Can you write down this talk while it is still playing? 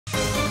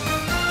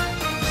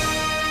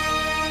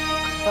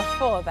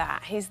before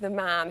that, he's the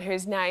man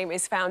whose name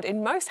is found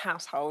in most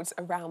households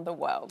around the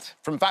world.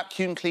 From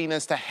vacuum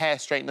cleaners to hair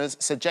straighteners,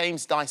 Sir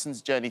James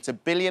Dyson's journey to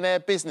billionaire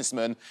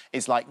businessman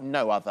is like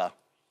no other.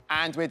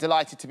 And we're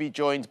delighted to be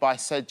joined by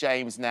Sir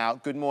James now.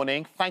 Good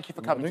morning. Thank you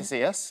for coming to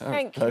see us.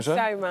 Thank you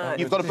so much.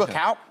 You've got a book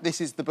out.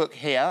 This is the book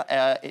here.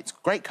 It's a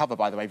great cover,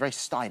 by the way, very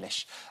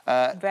stylish.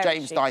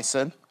 James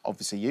Dyson,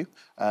 obviously you,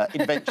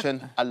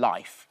 Invention, A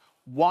Life.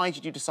 Why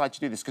did you decide to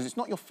do this? Because it's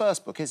not your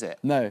first book, is it?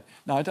 No,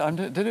 I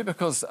did it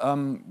because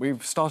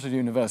we've started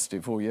university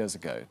 4 years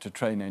ago to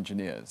train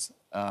engineers.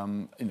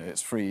 You know,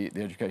 it's free,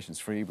 the education's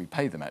free, we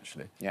pay them,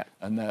 actually. Yeah.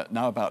 And they're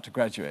now about to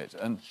graduate.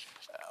 And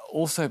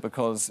also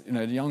because, you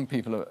know, the young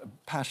people are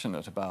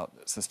passionate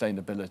about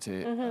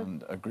sustainability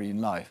and a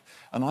green life.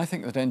 And I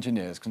think that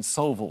engineers can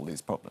solve all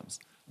these problems.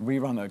 We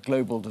run a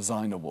Global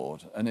Design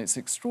Award, and it's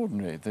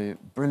extraordinary, the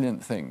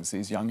brilliant things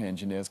these young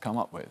engineers come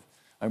up with.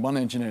 And one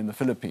engineer in the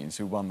Philippines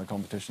who won the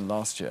competition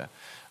last year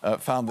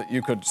found that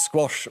you could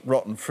squash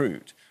rotten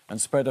fruit and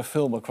spread a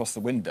film across the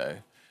window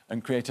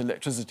and create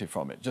electricity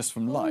from it, just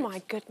from light. Oh, my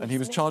goodness. And he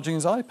was charging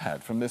his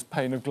iPad from this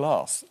pane of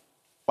glass.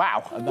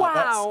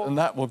 Wow. And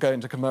that will go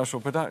into commercial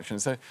production.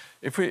 So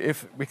if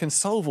we can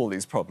solve all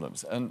these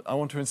problems, and I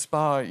want to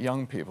inspire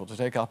young people to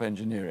take up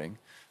engineering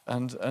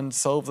and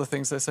solve the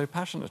things they're so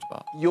passionate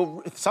about.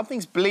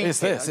 Something's bleeding. It's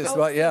this, it's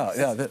right,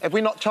 yeah. Have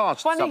we not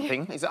charged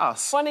something? Is it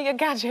us? One of your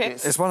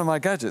gadgets. It's one of my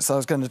gadgets I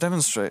was going to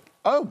demonstrate.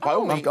 Oh, by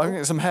all means. I'm going to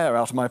get some hair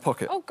out of my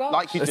pocket. Oh, God.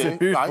 Like you do. It's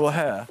beautiful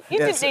hair. You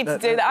didn't need to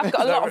do that. I've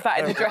got a lot of that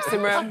in the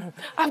dressing room.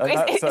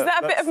 Is that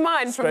a bit of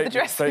mine from the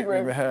dressing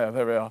room? My hair,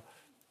 there we are.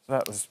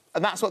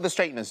 And that's what the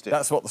straighteners do?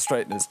 That's what the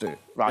straighteners do.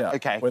 Right, yeah.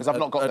 OK, because I've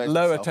not got those at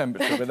lower myself.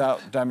 temperature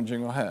without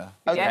damaging your hair.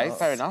 OK, Yes.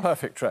 fair enough.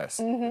 Perfect dress.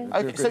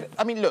 OK, so,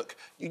 I mean, look,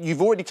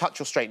 you've already touched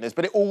your straighteners,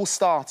 but it all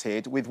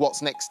started with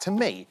what's next to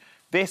me.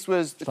 This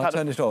was the Shall I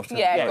turn it off?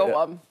 Yeah, go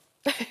on.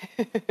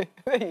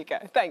 There you go,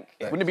 thank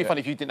you. Wouldn't it be funny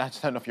if you didn't have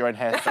to turn off your own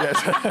hair?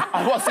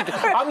 I'm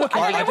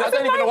looking at you, I was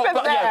don't a even know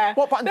moment there.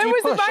 what button do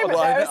you There was push? a moment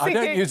there. I was I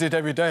don't thinking- use it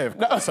every day, of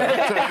course.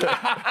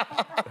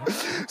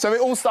 So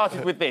it all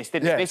started with this,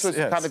 didn't it? Yes, This was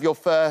yes. kind of your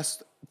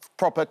first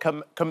proper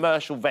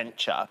commercial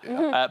venture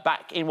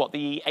back in, what,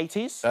 the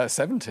 80s?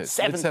 70s.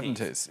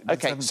 70s.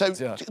 OK, 70s, so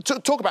yeah.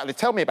 talk about this,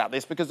 tell me about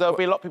this, because there'll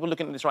be a lot of people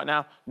looking at this right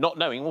now not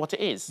knowing what it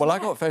is. Well, I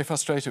got very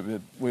frustrated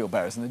with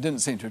wheelbarrows, and they didn't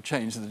seem to have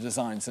changed the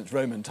design since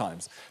Roman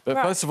times. But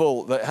first of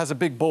all, it has a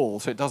big ball,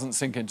 so it doesn't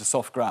sink into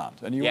soft ground.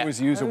 And you always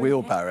use a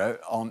wheelbarrow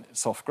on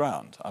soft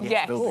ground, on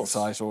a building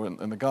site or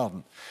in the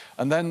garden.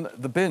 And then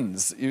the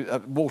bins,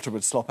 water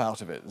would slop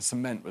out of it, the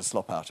cement would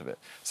slop out of it.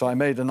 So I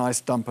made a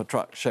nice dumper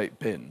truck-shaped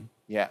bin.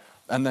 Yeah.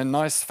 And then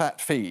nice fat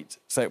feet,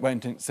 so it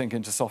won't sink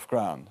into soft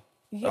ground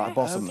at the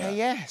bottom there.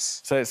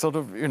 Yes. So it's sort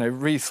of, you know,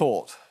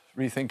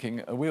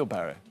 rethinking a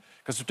wheelbarrow.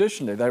 Because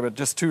traditionally they were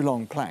just two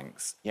long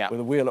planks with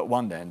a wheel at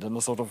one end and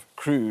a sort of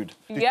crude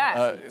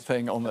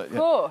thing on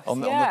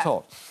the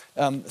top.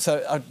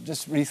 So I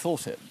just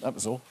rethought it, that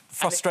was all.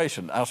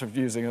 Frustration out of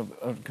using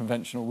a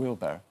conventional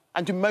wheelbarrow.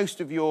 And do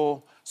most of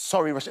your...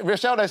 Sorry,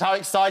 Rochelle knows how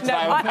excited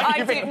I am.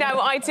 I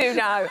do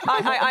know.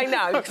 I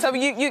know. So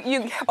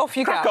you off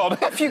you go.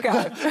 Off you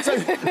go.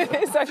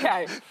 It's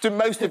OK. Do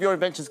most of your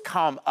inventions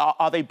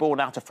are they born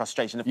out of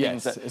frustration of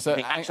things that...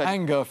 Yes,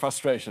 anger,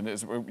 frustration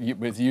is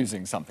with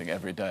using something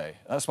every day.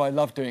 That's why I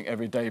love doing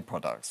everyday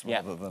products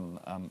rather than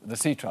the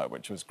sea truck,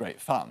 which was great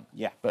fun.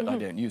 Yeah. But I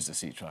don't use the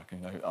sea truck, you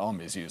know,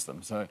 armies use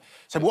them, so...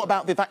 So what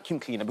about the vacuum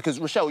cleaner? Because,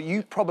 Rochelle,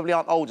 you probably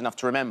aren't old enough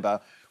to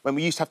remember when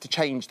we used to have to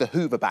change the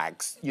Hoover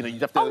bags. You know,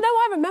 you'd have to... Oh, no,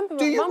 I remember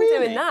my mum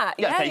doing that.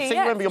 Yeah, OK, so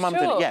you remember your mum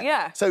doing it,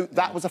 yeah. So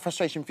that was a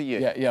frustration for you?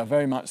 Yeah,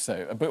 very much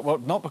so. But well,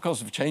 not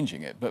because of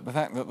changing it, but the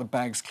fact that the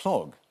bags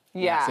clog.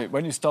 Yeah. So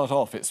when you start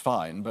off, it's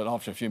fine, but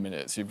after a few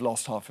minutes, you've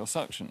lost half your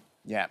suction.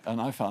 Yeah. And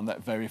I found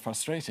that very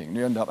frustrating.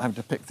 You end up having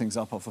to pick things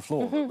up off the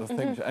floor,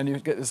 and you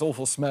get this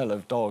awful smell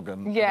of dog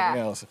and everything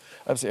else.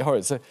 Absolutely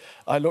horrid. So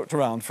I looked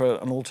around for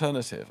an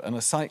alternative, and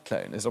a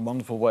cyclone is a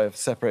wonderful way of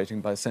separating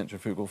by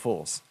centrifugal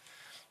force.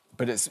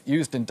 But it's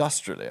used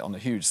industrially on a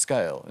huge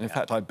scale. And in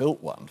fact, I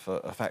built one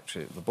for a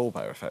factory, the ball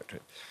bearer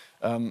factory.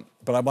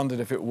 But I wondered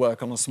if it would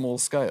work on a small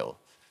scale.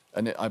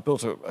 And I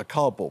built a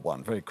cardboard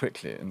one very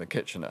quickly in the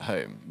kitchen at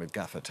home with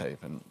gaffer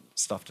tape and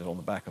stuffed it on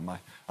the back of my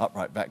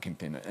upright vacuum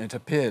cleaner. And it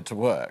appeared to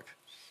work.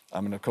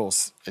 I mean, of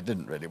course, it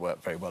didn't really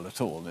work very well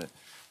at all. It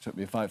took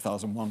me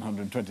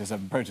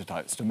 5,127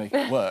 prototypes to make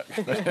it work.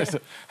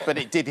 But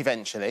it did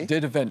eventually.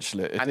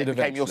 It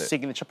became your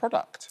signature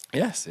product.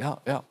 Yes, yeah.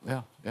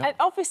 And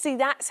obviously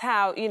that's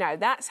how, you know,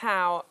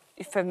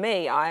 for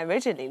me, I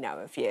originally know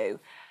of you.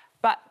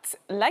 But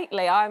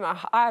lately, I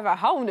have a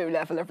whole new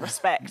level of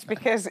respect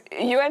because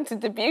you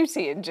entered the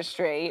beauty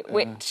industry,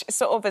 which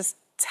sort of has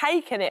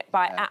taken it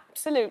by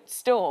absolute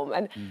storm.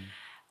 And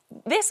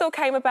this all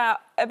came about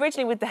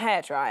originally with the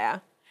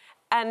hairdryer,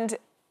 and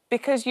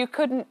because you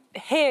couldn't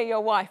hear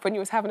your wife when you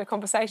was having a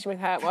conversation with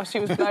her while she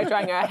was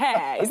blow-drying her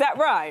hair. Is that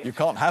right? You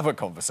can't have a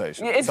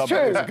conversation with It's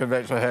somebody true. who's a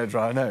conventional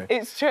hairdryer, no.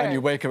 It's true. And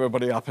you wake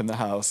everybody up in the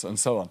house and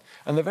so on.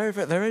 And they're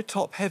very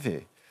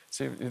top-heavy.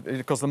 See,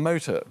 because the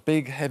motor,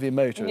 big, heavy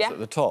motor is at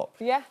the top.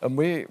 Yeah. And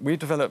we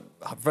develop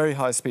very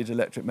high-speed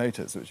electric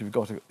motors, which we've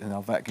got in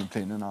our vacuum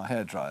cleaner and our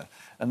hairdryer.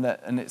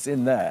 And it's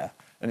in there,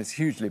 and it's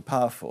hugely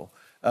powerful.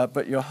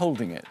 But you're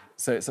holding it,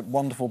 so it's a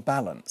wonderful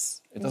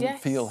balance. It doesn't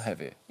feel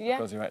heavy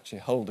because you're actually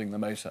holding the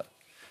motor.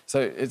 So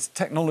it's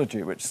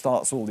technology which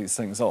starts all these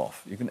things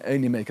off. You can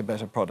only make a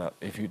better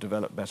product if you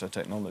develop better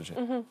technology.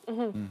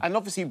 And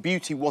obviously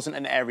beauty wasn't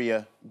an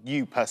area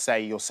you, per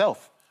se,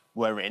 yourself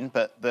were in,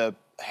 but the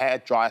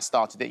hairdryer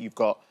started it. You've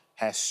got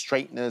hair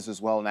straighteners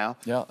as well now.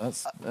 Yeah,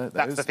 that's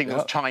the thing that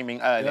was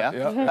chiming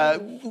earlier.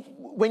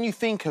 When you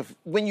think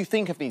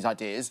of these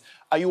ideas,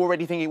 are you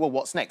already thinking, well,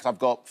 what's next? I've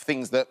got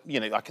things that, you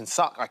know, I can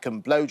suck, I can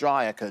blow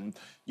dry, I can,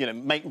 you know,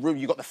 make room.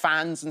 You've got the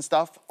fans and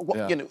stuff.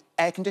 What, you know,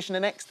 air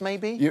conditioner next,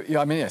 maybe?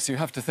 I mean, yes, you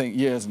have to think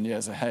years and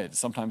years ahead,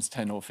 sometimes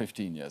 10 or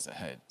 15 years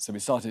ahead. So we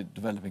started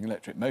developing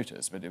electric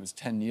motors, but it was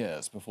 10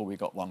 years before we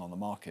got one on the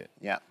market.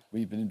 Yeah.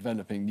 We've been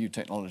developing new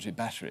technology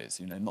batteries,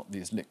 you know, not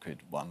these liquid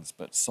ones,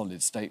 but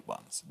solid-state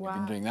ones. Wow. We've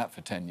been doing that for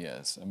 10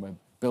 years, and we're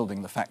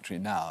building the factory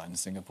now in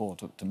Singapore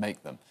to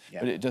make them. Yeah.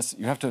 But it just,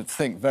 you have to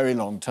think very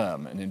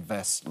long-term and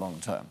invest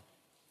long-term.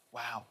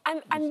 Wow.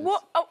 And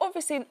what,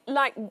 obviously,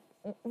 like,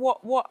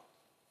 what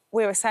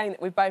we were saying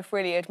that we both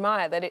really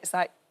admire, that it's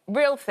like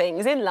real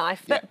things in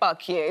life that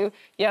bug you.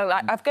 You're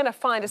like, I'm going to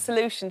find a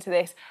solution to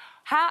this.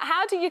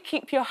 How do you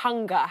keep your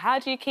hunger? How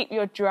do you keep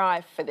your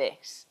drive for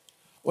this?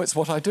 Well, it's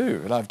what I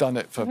do, and I've done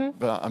it for...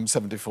 I'm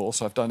 74,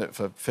 so I've done it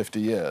for 50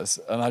 years,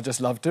 and I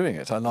just love doing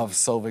it. I love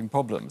solving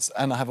problems,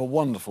 and I have a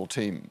wonderful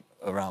team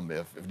around me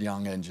of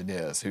young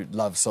engineers who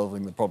love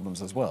solving the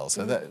problems as well.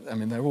 So, I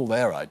mean, they're all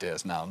their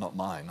ideas now, not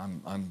mine.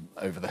 I'm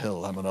over the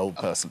hill, I'm an old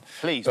person.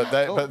 Please. But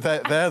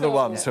they're the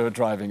ones who are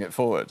driving it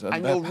forward,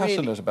 and they're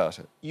passionate about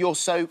it.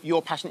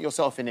 You're passionate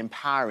yourself in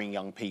empowering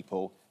young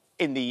people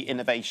in the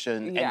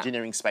innovation,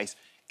 engineering space.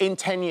 In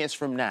 10 years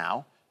from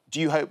now, do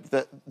you hope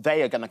that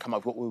they are going to come up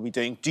with what we'll be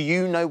doing? Do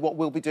you know what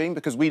we'll be doing?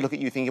 Because we look at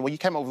you thinking, well, you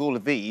came up with all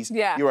of these,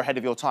 you're ahead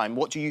of your time.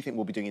 What do you think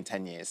we'll be doing in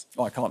 10 years?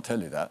 Oh, I can't tell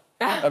you that.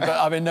 But,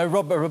 I mean, no,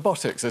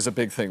 robotics is a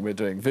big thing we're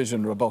doing,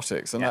 vision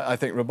robotics, and I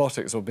think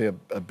robotics will be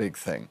a big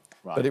thing.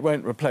 Right. But it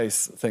won't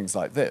replace things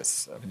like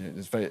this. I mean,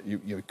 it's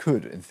you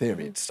could, in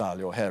theory, style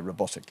your hair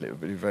robotically. It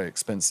would be very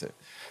expensive.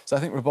 So I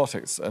think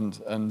robotics and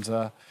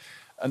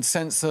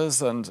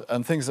sensors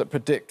and things that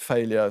predict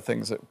failure,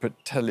 things that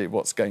tell you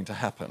what's going to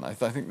happen. I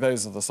think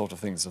those are the sort of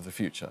things of the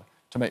future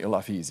to make your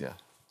life easier.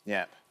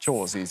 Yeah.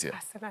 Chores easier.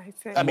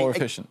 Fascinating. And more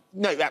efficient.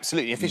 No,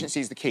 absolutely.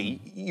 Efficiency is the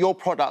key. Your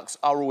products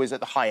are always at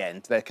the high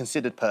end. They're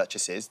considered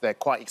purchases. They're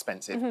quite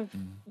expensive.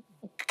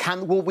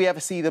 Will we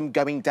ever see them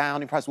going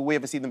down in price? Will we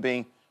ever see them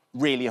being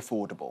really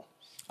affordable?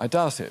 I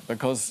doubt it,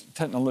 because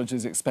technology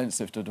is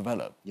expensive to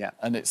develop. Yeah.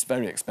 And it's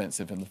very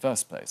expensive in the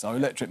first place. Our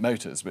electric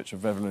motors, which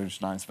have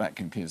revolutionised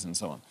vacuum cleaners and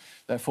so on,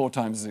 they're 4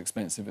 times as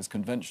expensive as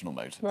conventional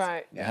motors.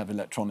 Right. They have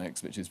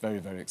electronics, which is very,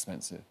 very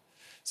expensive.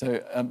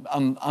 So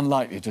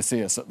unlikely to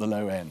see us at the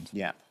low end.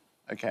 Yeah.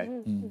 OK.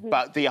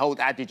 But the old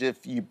adage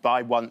of you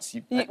buy once...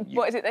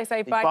 what is it they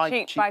say?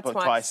 Buy cheap, buy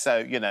twice. So,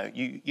 you know,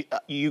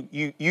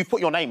 you've put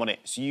your name on it,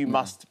 so you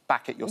must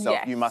back it yourself.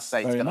 Yes. You must say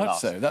it's going to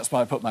last. Very much so. That's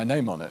why I put my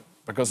name on it.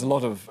 Because a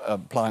lot of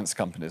appliance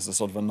companies are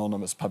sort of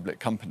anonymous public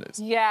companies.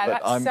 Yeah,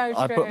 but that's so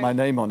true. I put my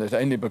name on it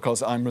only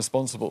because I'm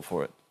responsible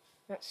for it.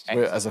 That's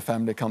true. As a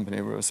family company,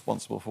 we're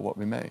responsible for what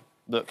we make.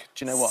 Look,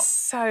 do you know what?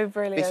 So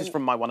brilliant. This is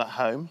from my one at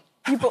home.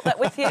 You brought that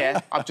with you? Yeah,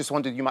 I've just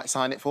wondered you might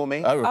sign it for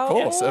me. Oh, of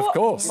course, of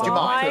course. Do you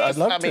mind? I'd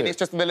love to. I mean, it's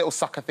just the little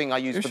sucker thing I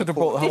use You for should the have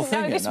brought the whole Didn't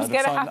know thing this in. was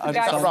going to happen,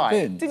 guys. Is that right?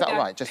 Didn't Is that know.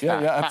 right? Just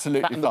Yeah, that.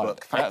 absolutely That in the fine.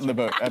 book. That in the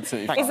book,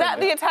 absolutely fine. Is that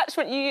the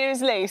attachment you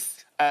use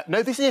least?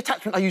 No, this is the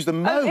attachment I use the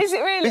most. Is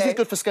it really? This is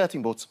good for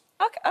skirting boards.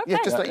 OK. Yeah,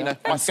 just to let you know.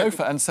 And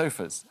sofas. And Yes.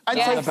 sofas.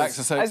 The backs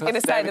of sofas. I was going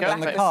to say the back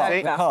of the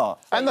sofa. The car.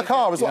 And the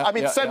car as well. Yeah, I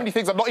mean, so many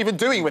things I'm not even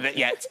doing with it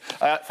yet.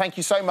 Thank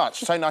you so much.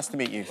 So nice to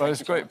meet you. Well,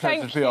 it's a great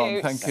pleasure to be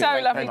on. Thank you. So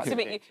lovely to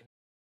meet you.